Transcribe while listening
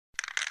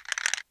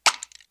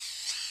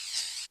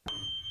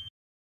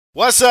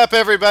What's up,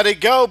 everybody?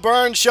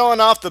 GeauxBurns showing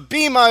off the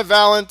Be My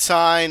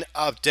Valentine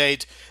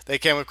update. They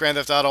came with Grand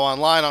Theft Auto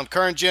Online on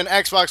current gen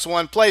Xbox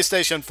One,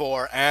 PlayStation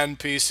 4, and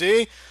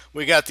PC.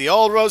 We got the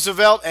old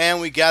Roosevelt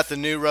and we got the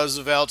new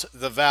Roosevelt,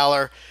 the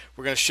Valor.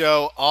 We're going to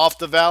show off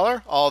the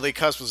Valor, all the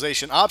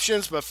customization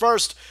options, but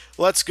first,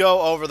 let's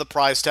go over the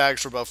price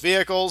tags for both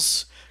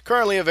vehicles.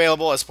 Currently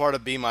available as part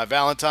of Be My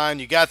Valentine.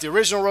 You got the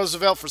original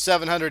Roosevelt for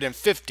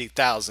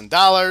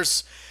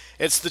 $750,000.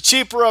 It's the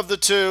cheaper of the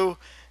two.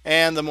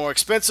 And the more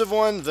expensive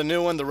one, the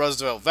new one, the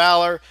Roosevelt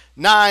Valor,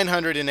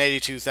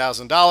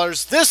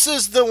 $982,000. This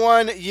is the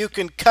one you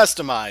can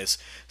customize.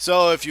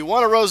 So if you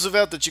want a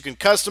Roosevelt that you can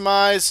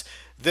customize,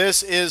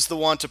 this is the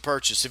one to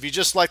purchase. If you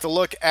just like the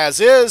look as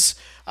is,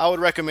 I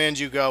would recommend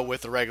you go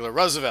with the regular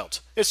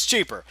Roosevelt. It's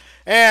cheaper.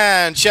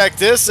 And check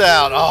this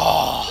out.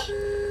 Oh,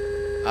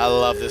 I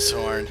love this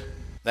horn.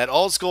 That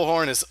old school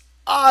horn is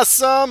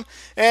awesome.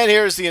 And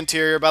here's the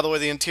interior. By the way,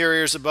 the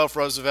interiors of both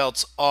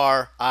Roosevelts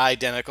are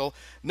identical.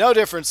 No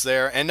difference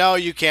there. And no,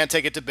 you can't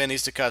take it to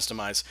Benny's to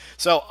customize.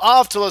 So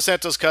off to Los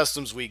Santos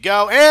Customs we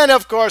go. And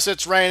of course,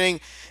 it's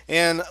raining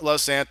in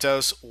Los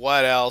Santos.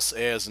 What else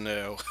is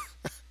new?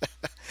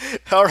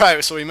 All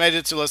right, so we made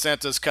it to Los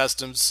Santos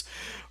Customs.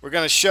 We're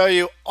going to show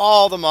you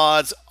all the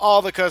mods,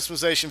 all the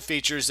customization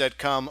features that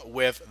come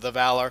with the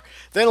Valor.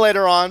 Then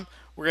later on,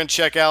 we're going to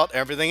check out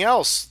everything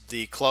else.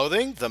 The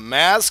clothing, the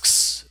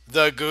masks,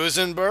 the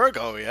Gusenberg,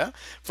 oh yeah,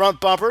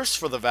 front bumpers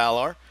for the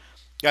Valor.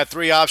 Got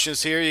three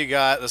options here. You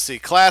got, let's see,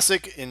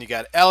 Classic, and you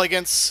got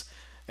Elegance,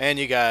 and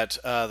you got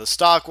the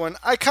stock one.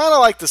 I kind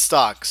of like the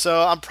stock,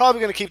 so I'm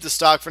probably going to keep the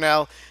stock for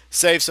now,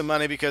 save some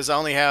money because I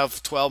only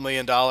have $12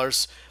 million.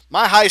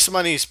 My heist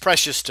money is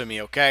precious to me,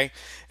 okay?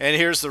 And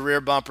here's the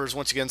rear bumpers.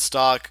 Once again,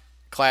 stock,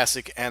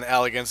 Classic, and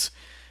Elegance.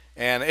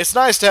 And it's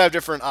nice to have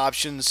different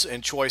options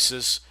and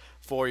choices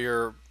for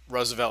your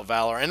Roosevelt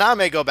Valor. And I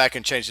may go back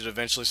and change it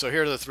eventually. So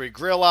here are the three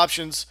grill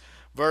options,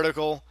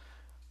 vertical,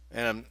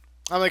 and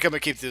I think I'm going to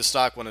keep the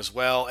stock one as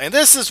well. And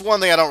this is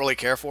one thing I don't really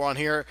care for on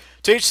here.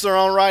 To each their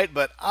own right,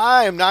 but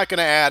I am not going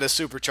to add a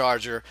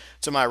supercharger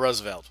to my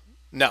Roosevelt.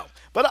 No.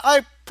 But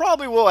I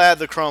probably will add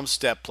the chrome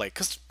step plate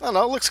because, I don't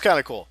know, it looks kind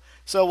of cool.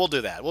 So we'll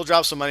do that. We'll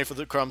drop some money for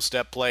the chrome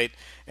step plate.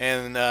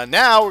 And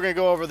now we're going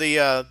to go over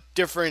the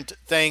different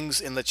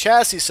things in the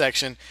chassis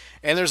section.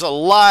 And there's a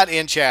lot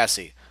in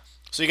chassis.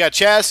 So you got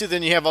chassis,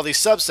 then you have all these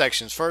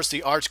subsections. First,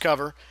 the arch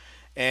cover.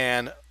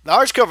 And the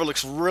arch cover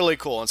looks really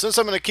cool. And since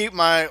I'm going to keep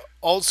my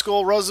old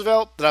school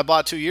Roosevelt that I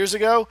bought 2 years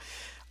ago,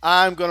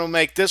 I'm going to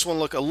make this one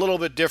look a little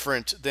bit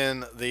different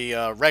than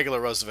the regular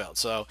Roosevelt.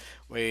 So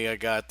we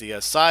got the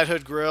side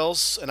hood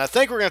grills. And I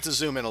think we're going to have to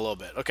zoom in a little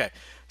bit. Okay.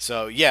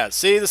 So yeah,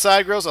 see the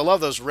side grills? I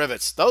love those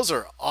rivets. Those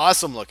are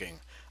awesome looking.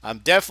 I'm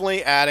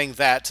definitely adding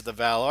that to the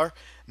Valor.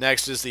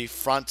 Next is the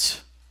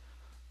front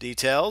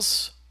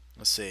details.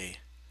 Let's see.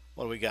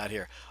 What do we got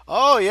here?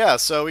 Oh, yeah.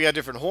 So we got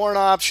different horn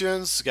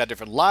options. Got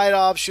different light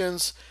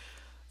options.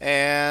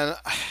 And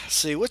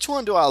see, which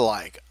one do I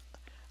like?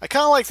 I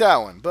kind of like that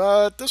one,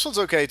 but this one's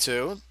okay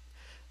too.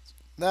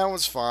 That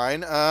one's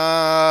fine.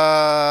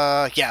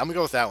 Yeah, I'm going to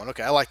go with that one.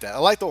 Okay, I like that. I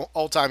like the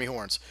old-timey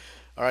horns.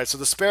 All right, so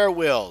the spare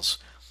wheels.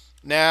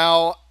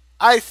 Now,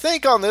 I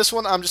think on this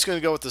one, I'm just going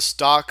to go with the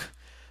stock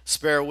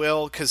spare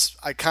wheel because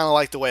I kind of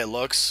like the way it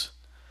looks.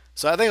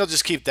 So I think I'll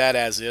just keep that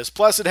as is.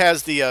 Plus, it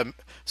has the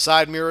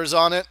side mirrors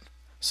on it.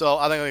 So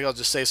I think I'll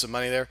just save some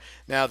money there.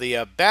 Now,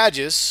 the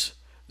badges,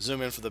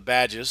 zoom in for the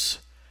badges.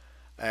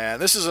 And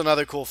this is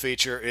another cool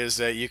feature is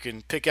that you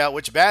can pick out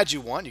which badge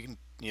you want. You can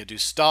do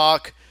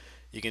stock.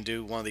 You can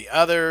do one of the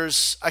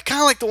others. I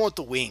kind of like the one with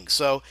the wings.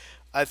 So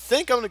I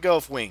think I'm going to go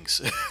with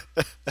wings.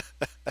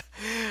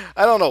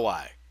 I don't know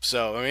why.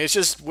 So, I mean, it's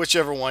just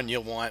whichever one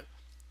you want.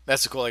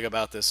 That's the cool thing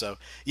about this. So,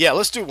 yeah,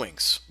 let's do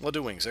wings. We'll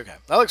do wings. Okay,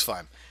 that looks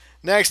fine.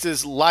 Next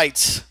is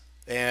lights.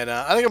 And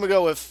I think I'm going to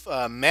go with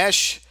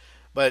mesh.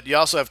 But you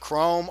also have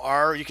chrome,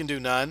 or you can do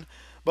none.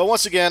 But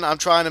once again, I'm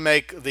trying to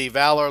make the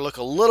Valor look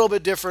a little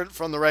bit different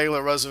from the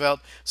regular Roosevelt.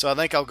 So I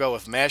think I'll go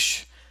with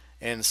mesh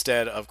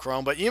instead of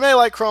chrome. But you may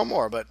like chrome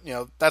more. But,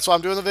 that's why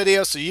I'm doing the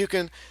video. So you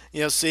can,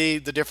 see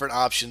the different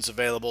options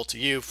available to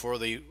you for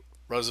the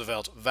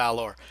Roosevelt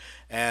Valor.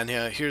 And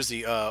here's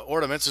the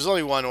ornaments. There's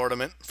only one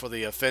ornament for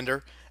the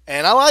fender.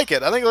 And I like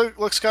it. I think it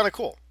looks kind of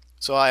cool.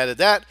 So I added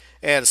that.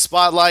 And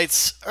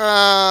spotlights.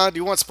 Do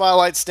you want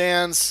spotlight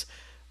stands?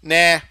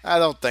 Nah, I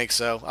don't think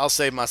so. I'll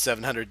save my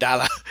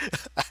 $700.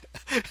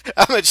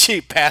 I'm a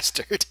cheap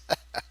bastard.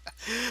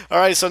 All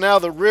right, so now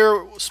the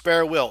rear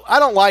spare wheel. I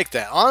don't like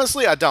that.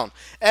 Honestly, I don't.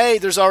 A,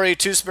 there's already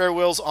two spare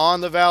wheels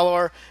on the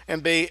Valor,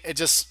 and B, it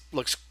just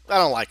looks, I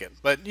don't like it.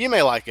 But you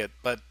may like it,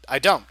 but I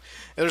don't.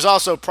 There's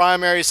also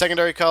primary,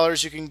 secondary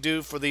colors you can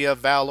do for the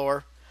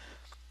Valor.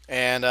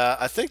 And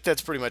I think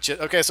that's pretty much it.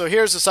 Okay, so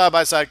here's the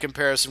side-by-side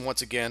comparison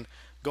once again,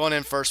 going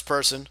in first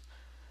person.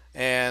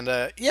 And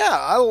yeah,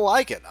 I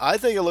like it. I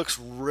think it looks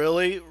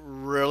really,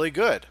 really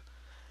good.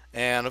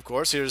 And of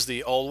course, here's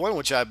the old one,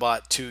 which I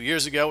bought 2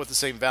 years ago with the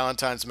same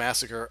Valentine's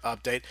Massacre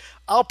update.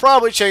 I'll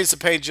probably change the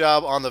paint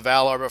job on the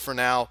Valor, but for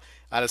now,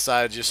 I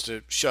decided just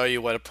to show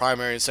you what a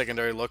primary and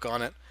secondary look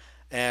on it.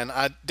 And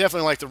I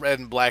definitely like the red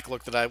and black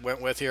look that I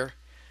went with here.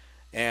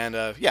 And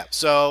yeah,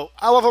 so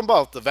I love them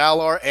both, the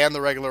Valor and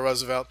the regular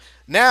Roosevelt.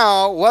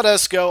 Now, let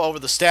us go over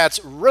the stats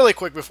really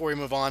quick before we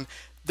move on.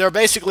 They're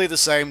basically the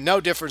same, no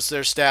difference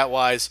there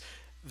stat-wise.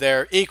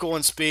 They're equal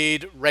in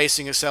speed,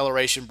 racing,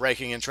 acceleration,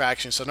 braking, and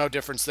traction, so no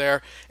difference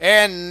there.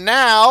 And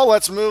now,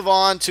 let's move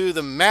on to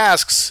the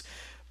masks,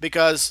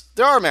 because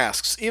there are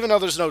masks. Even though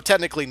there's no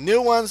technically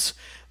new ones,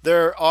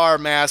 there are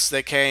masks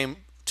that came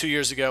 2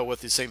 years ago with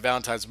the St.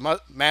 Valentine's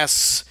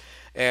masks,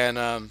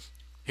 and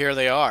here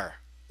they are.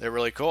 They're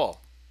really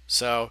cool.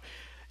 So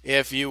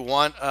if you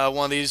want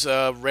one of these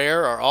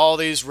rare or all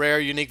these rare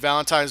unique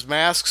Valentine's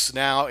masks,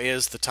 now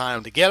is the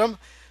time to get them,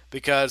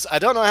 because I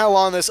don't know how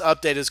long this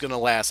update is going to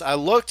last. I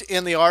looked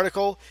in the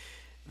article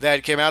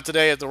that came out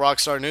today at the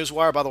Rockstar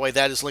Newswire. By the way,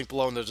 that is linked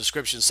below in the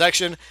description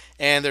section,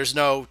 and there's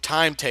no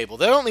timetable.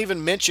 They don't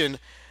even mention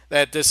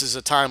that this is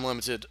a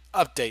time-limited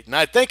update, and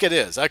I think it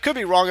is. I could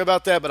be wrong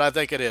about that, but I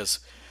think it is.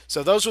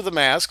 So those were the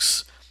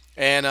masks,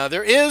 and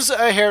there is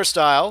a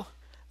hairstyle.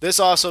 This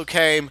also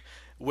came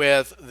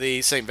with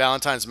the St.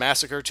 Valentine's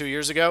Massacre 2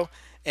 years ago,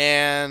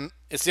 and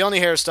it's the only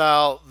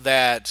hairstyle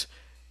that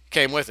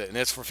came with it, and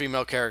it's for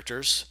female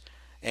characters.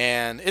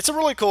 And it's a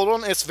really cool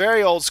one. It's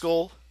very old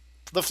school,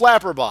 the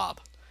flapper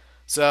bob.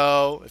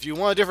 So if you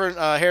want a different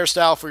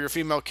hairstyle for your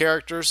female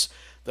characters,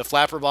 the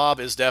flapper bob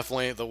is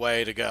definitely the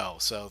way to go.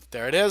 So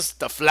there it is,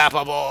 the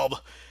flapper bob.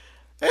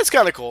 It's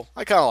kind of cool.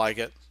 I kind of like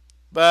it,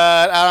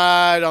 but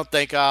I don't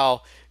think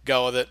I'll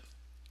go with it.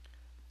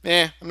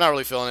 I'm not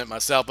really feeling it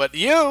myself, but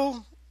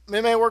it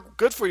may work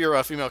good for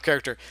your female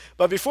character.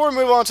 But before we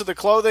move on to the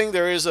clothing,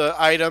 there is an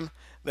item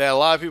that a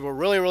lot of people are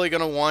really, really going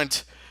to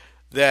want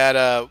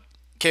that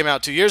came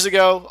out 2 years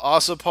ago,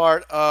 also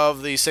part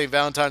of the St.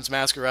 Valentine's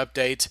Massacre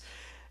update,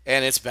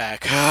 and it's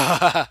back.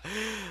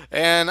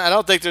 And I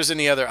don't think there's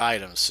any other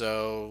items.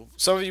 So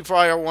some of you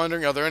probably are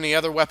wondering, are there any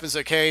other weapons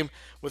that came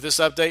with this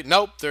update?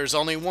 Nope, there's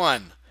only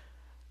one.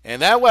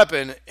 And that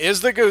weapon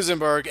is the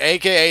GeauxBurns,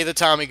 a.k.a. the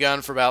Tommy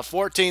gun, for about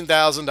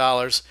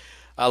 $14,000.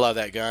 I love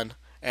that gun.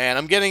 And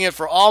I'm getting it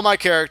for all my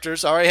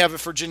characters. I already have it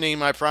for Janine,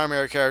 my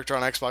primary character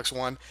on Xbox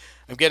One.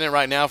 I'm getting it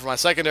right now for my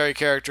secondary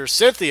character,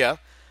 Cynthia,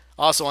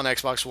 also on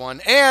Xbox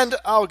One. And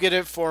I'll get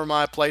it for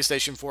my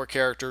PlayStation 4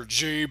 character,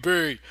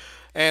 GB.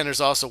 And there's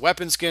also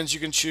weapon skins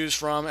you can choose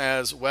from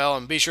as well.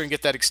 And be sure and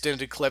get that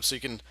extended clip so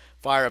you can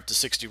fire up to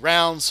 60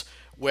 rounds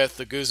with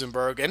the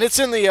GeauxBurns. And it's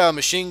in the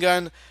machine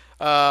gun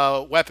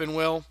weapon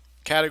wheel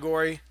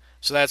category.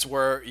 So that's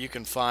where you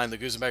can find the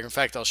GeauxBurns. In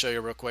fact, I'll show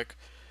you real quick.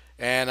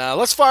 And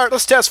let's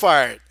test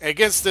fire it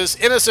against this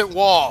innocent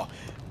wall.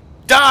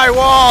 Die,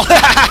 wall!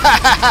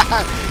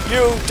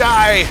 You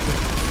die!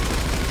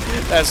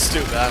 That's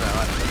stupid, I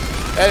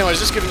know. Anyways,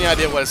 just giving you an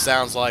idea what it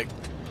sounds like.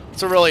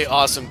 It's a really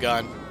awesome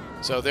gun.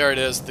 So there it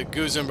is, the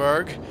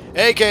GeauxBurns,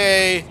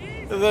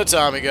 a.k.a. the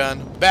Tommy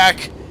gun,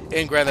 back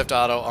in Grand Theft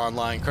Auto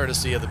Online,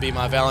 courtesy of the Be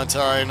My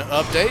Valentine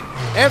update.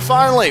 And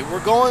finally,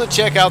 we're going to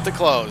check out the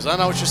clothes. I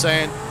know what you're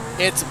saying.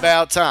 It's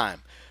about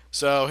time.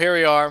 So here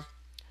we are.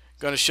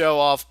 Going to show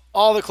off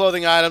all the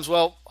clothing items,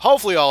 well,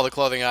 hopefully all the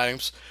clothing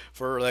items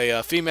for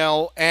the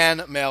female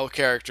and male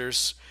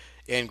characters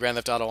in Grand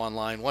Theft Auto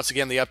Online. Once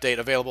again, the update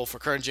available for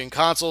current-gen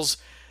consoles,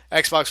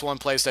 Xbox One,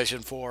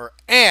 PlayStation 4,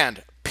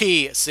 and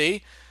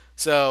PC.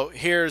 So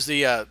here's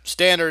the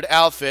standard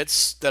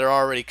outfits that are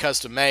already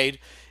custom-made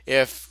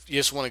if you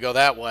just want to go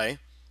that way.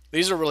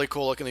 These are really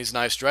cool looking, these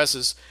nice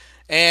dresses.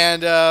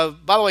 And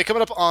by the way,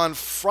 coming up on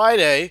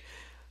Friday,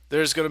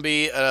 there's going to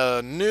be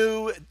a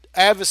new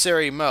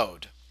adversary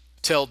mode.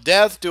 Till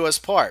death do us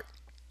part.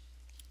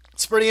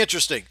 It's pretty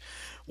interesting.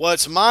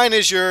 What's mine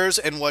is yours,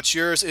 and what's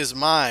yours is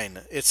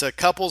mine. It's a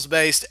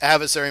couples-based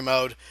adversary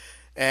mode,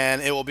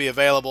 and it will be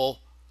available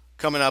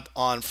coming up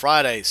on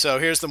Friday. So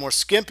here's the more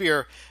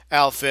skimpier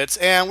outfits,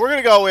 and we're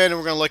going to go in and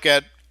we're going to look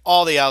at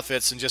all the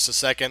outfits in just a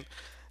second.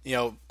 You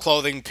know,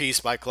 clothing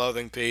piece by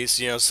clothing piece.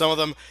 You know, some of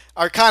them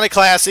are kind of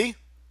classy,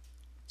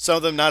 some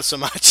of them not so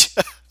much.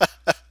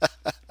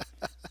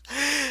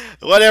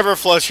 Whatever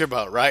floats your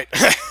boat, right?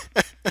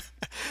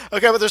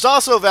 Okay, but there's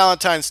also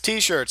Valentine's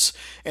t-shirts,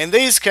 and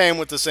these came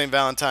with the St.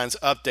 Valentine's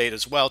update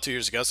as well 2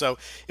 years ago. So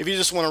if you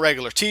just want a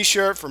regular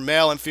t-shirt for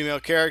male and female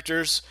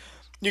characters,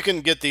 you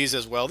can get these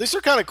as well. These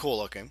are kind of cool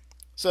looking.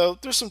 So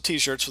there's some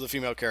t-shirts for the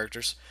female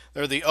characters.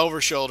 They're the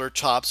over-shoulder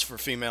tops for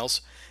females.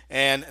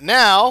 And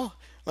now,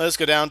 let's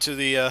go down to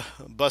the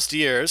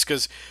bustiers,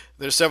 because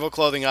there's several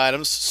clothing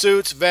items.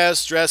 Suits,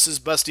 vests, dresses,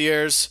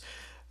 bustiers,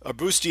 or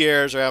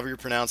bustiers, or however you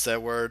pronounce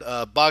that word,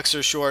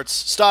 boxer shorts,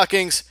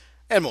 stockings,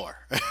 and more.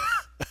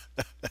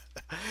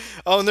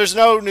 Oh, and there's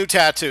no new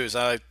tattoos.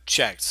 I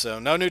checked. So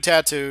no new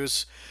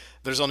tattoos.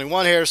 There's only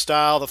one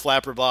hairstyle, the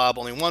flapper bob.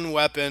 Only one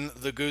weapon,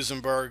 the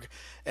GeauxBurns,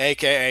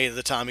 a.k.a.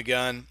 the Tommy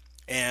gun.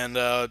 And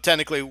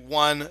technically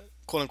one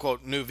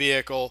quote-unquote new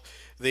vehicle,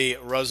 the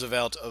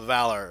Roosevelt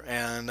Valor.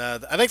 And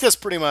I think that's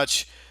pretty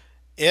much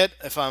it.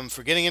 If I'm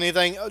forgetting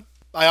anything,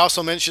 I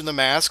also mentioned the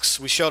masks.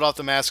 We showed off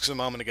the masks a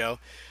moment ago.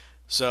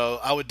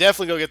 So I would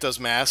definitely go get those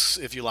masks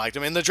if you liked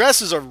them. And the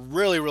dresses are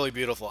really, really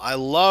beautiful. I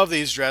love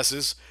these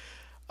dresses.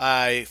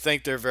 I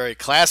think they're very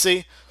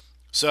classy.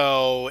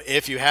 So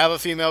if you have a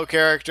female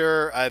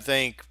character, I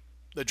think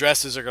the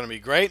dresses are going to be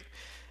great.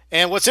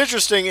 And what's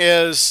interesting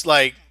is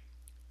like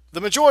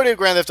the majority of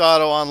Grand Theft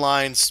Auto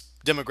Online's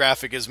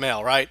demographic is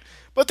male, right?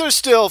 But there's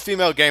still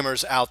female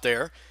gamers out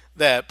there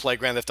that play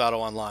Grand Theft Auto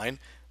Online.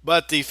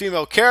 But the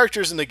female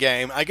characters in the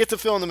game, I get the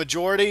feeling the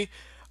majority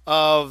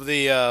of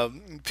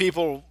the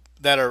people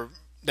that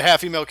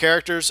have female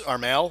characters are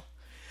male.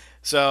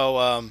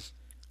 So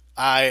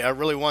I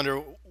really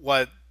wonder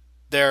what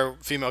their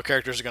female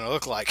characters are going to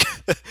look like.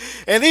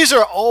 And these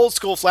are old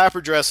school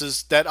flapper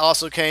dresses that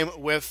also came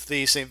with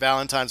the St.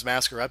 Valentine's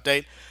Massacre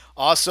update.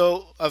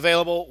 Also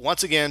available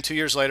once again 2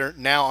 years later,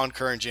 now on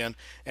current gen.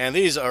 And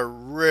these are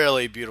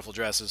really beautiful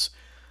dresses.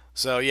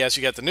 So yes,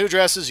 you got the new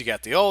dresses, you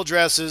got the old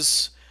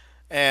dresses,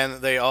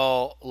 and they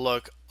all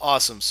look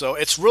awesome. So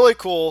it's really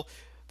cool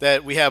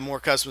that we have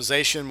more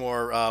customization,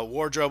 more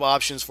wardrobe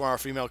options for our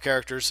female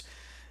characters.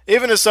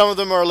 Even if some of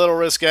them are a little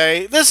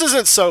risque, this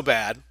isn't so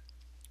bad.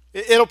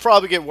 It'll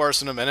probably get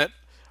worse in a minute.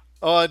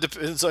 Oh, it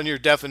depends on your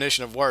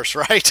definition of worse,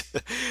 right?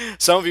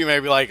 Some of you may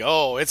be like,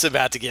 oh, it's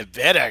about to get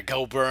better,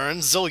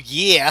 GeauxBurns. Oh,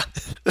 yeah.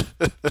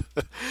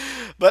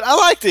 But I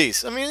like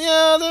these. I mean,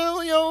 yeah, they're a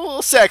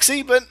little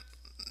sexy, but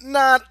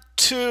not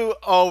too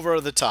over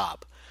the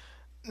top.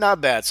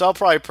 Not bad. So I'll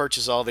probably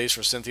purchase all these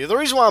for Cynthia. The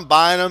reason why I'm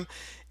buying them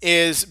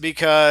is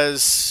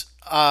because,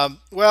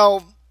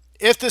 well,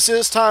 if this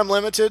is time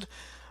limited,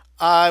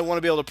 I want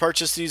to be able to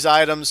purchase these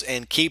items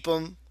and keep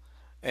them.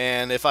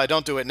 And if I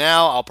don't do it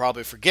now, I'll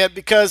probably forget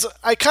because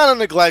I kind of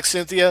neglect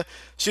Cynthia.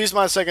 She's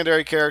my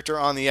secondary character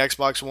on the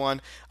Xbox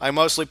One. I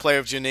mostly play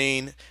with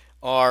Janine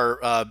or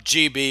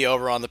GB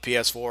over on the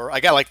PS4. I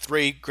got like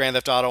 3 Grand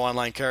Theft Auto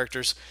Online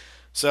characters.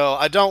 So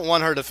I don't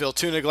want her to feel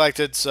too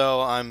neglected,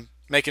 so I'm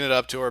making it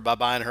up to her by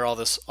buying her all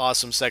this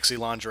awesome, sexy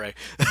lingerie.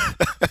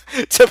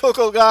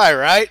 Typical guy,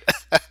 right?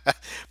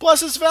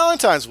 Plus, it's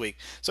Valentine's week.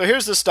 So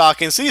here's the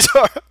stockings. These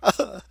are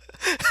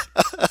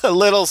a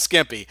little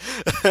skimpy.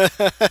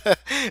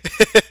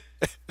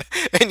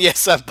 And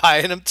yes, I'm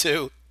buying them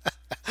too.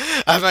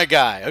 I'm a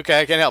guy.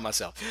 Okay, I can't help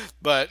myself.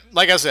 But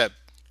like I said,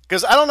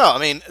 because I don't know. I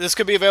mean, this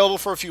could be available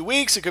for a few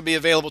weeks. It could be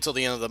available till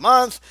the end of the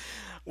month.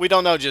 We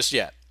don't know just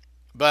yet.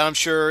 But I'm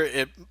sure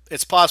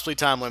it's possibly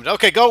time limited.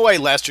 Okay, go away,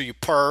 Lester, you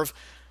perv.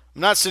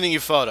 I'm not sending you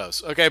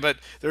photos. Okay, but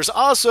there's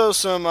also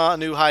some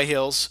new high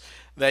heels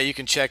that you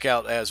can check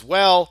out as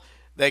well.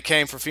 They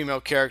came for female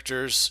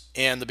characters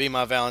in the Be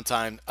My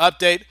Valentine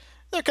update.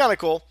 They're kind of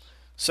cool.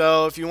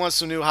 So if you want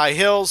some new high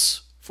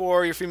heels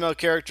for your female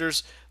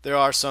characters, there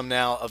are some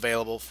now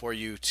available for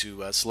you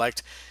to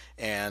select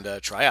and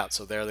try out.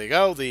 So there they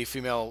go. The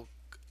female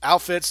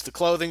outfits, the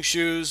clothing,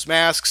 shoes,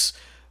 masks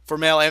for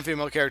male and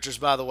female characters,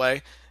 by the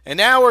way. And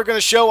now we're going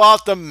to show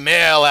off the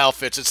male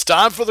outfits. It's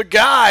time for the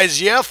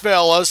guys. Yeah,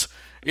 fellas.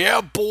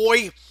 Yeah,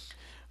 boy.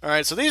 All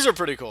right, so these are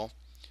pretty cool.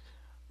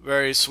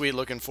 Very sweet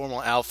looking formal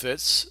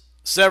outfits.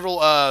 Several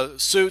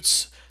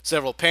suits,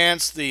 several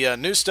pants, the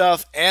new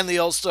stuff and the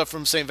old stuff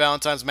from St.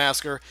 Valentine's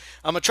Massacre.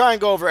 I'm going to try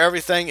and go over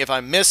everything. If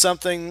I miss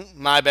something,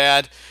 my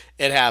bad.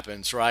 It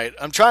happens, right?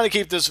 I'm trying to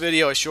keep this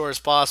video as short as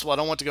possible. I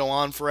don't want to go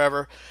on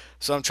forever,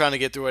 so I'm trying to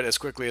get through it as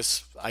quickly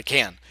as I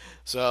can.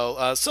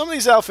 So some of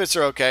these outfits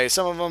are okay.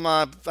 Some of them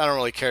I don't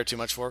really care too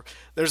much for.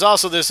 There's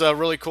also this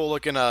really cool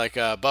looking like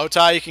bow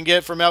tie you can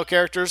get for male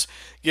characters.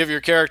 Give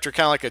your character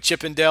kind of like a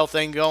Chip and Dale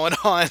thing going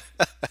on.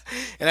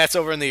 And that's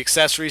over in the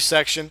accessories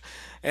section.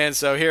 And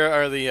so here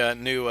are the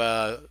new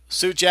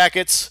suit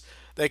jackets.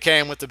 They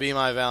came with the Be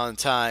My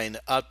Valentine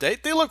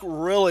update. They look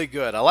really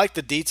good. I like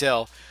the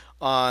detail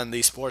on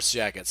the sports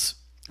jackets.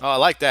 Oh, I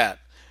like that.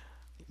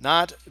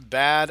 Not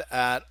bad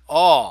at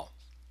all.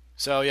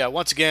 So yeah,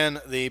 once again,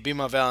 the Be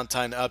My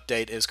Valentine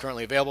update is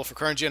currently available for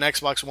current gen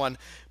Xbox One,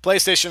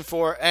 PlayStation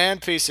 4,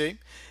 and PC.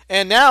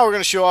 And now we're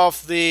going to show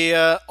off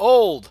the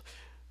old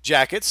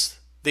jackets.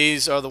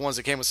 These are the ones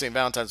that came with St.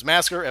 Valentine's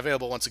Massacre,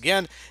 available once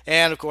again.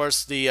 And of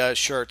course, the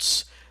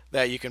shirts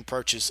that you can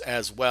purchase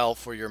as well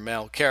for your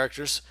male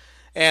characters.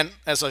 And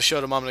as I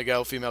showed a moment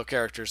ago, female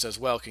characters as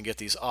well can get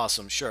these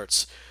awesome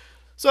shirts.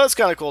 So it's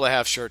kind of cool to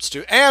have shirts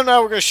too. And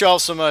now we're going to show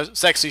off some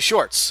sexy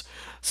shorts.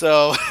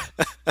 So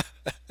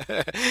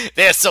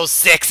they're so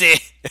sexy.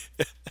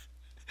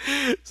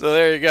 So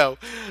there you go.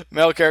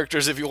 Male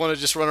characters, if you want to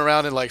just run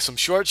around in like some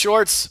short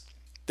shorts,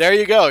 there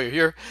you go.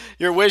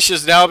 Your wish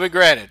has now been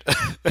granted.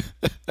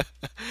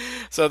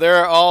 So there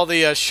are all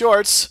the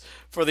shorts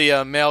for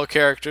the male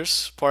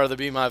characters, part of the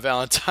Be My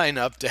Valentine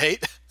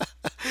update.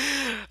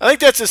 I think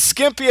that's as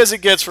skimpy as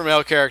it gets for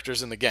male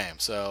characters in the game.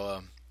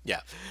 So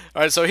yeah.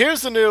 All right, so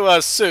here's the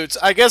new suits.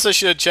 I guess I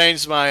should have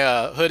changed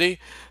my hoodie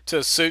to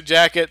a suit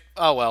jacket.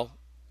 Oh well,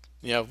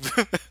 you know,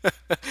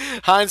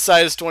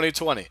 hindsight is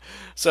 2020.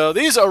 So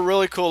these are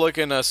really cool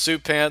looking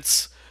suit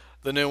pants,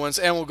 the new ones,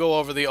 and we'll go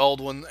over the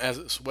old one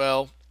as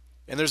well.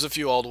 And there's a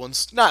few old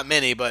ones, not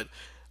many, but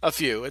a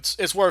few.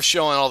 It's worth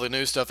showing all the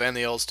new stuff and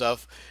the old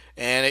stuff,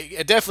 and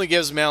it definitely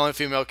gives male and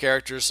female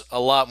characters a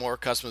lot more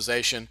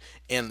customization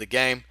in the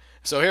game.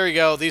 So here we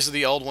go. These are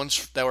the old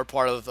ones that were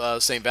part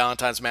of St.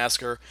 Valentine's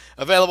Massacre,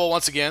 available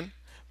once again.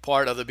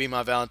 part of the Be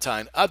My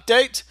Valentine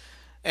update.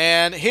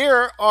 And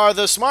here are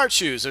the smart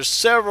shoes. There's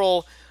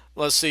several,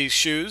 let's see,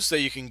 shoes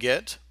that you can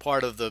get,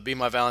 part of the Be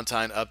My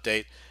Valentine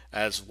update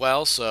as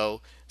well.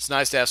 So it's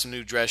nice to have some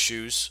new dress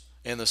shoes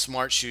in the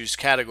smart shoes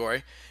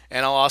category.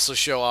 And I'll also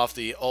show off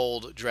the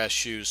old dress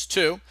shoes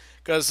too,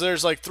 because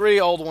there's like 3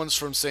 old ones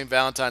from St.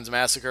 Valentine's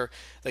Massacre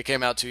that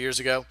came out 2 years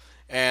ago,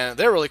 and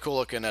they're really cool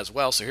looking as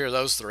well. So here are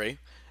those 3.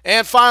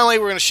 And finally,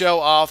 we're going to show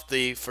off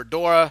the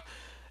fedora,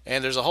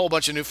 and there's a whole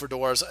bunch of new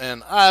fedoras,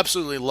 and I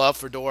absolutely love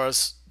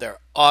fedoras. They're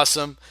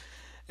awesome,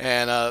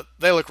 and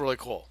they look really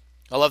cool.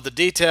 I love the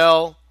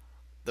detail,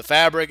 the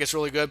fabric, it's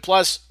really good.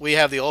 Plus, we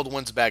have the old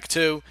ones back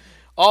too.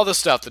 All the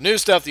stuff, the new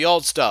stuff, the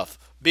old stuff.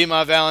 Be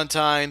My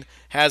Valentine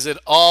has it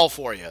all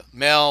for you,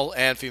 male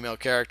and female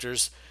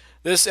characters.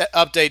 This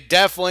update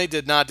definitely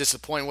did not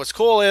disappoint. What's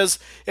cool is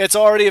it's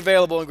already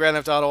available in Grand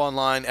Theft Auto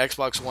Online,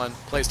 Xbox One,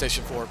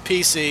 PlayStation 4,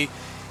 PC.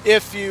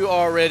 If you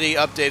already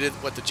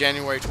updated with the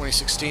January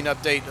 2016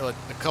 update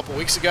a couple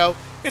weeks ago,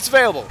 it's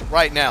available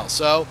right now.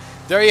 So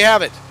there you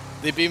have it.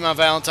 The Be My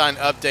Valentine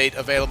update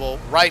available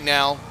right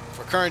now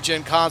for current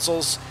gen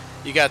consoles.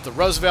 You got the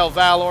Roosevelt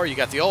Valor, you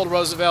got the old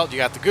Roosevelt, you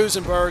got the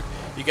Gusenberg,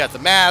 you got the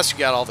mask, you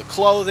got all the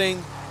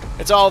clothing.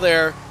 It's all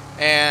there,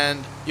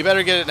 and you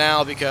better get it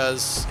now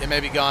because it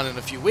may be gone in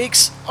a few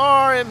weeks,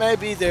 or it may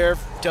be there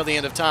till the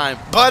end of time.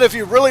 But if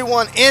you really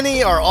want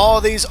any or all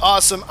of these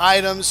awesome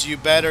items, you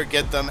better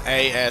get them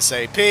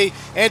ASAP.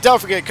 And don't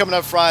forget, coming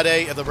up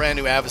Friday, the brand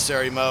new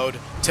adversary mode,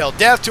 Till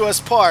Death to Us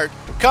Part,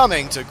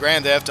 coming to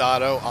Grand Theft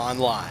Auto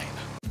Online.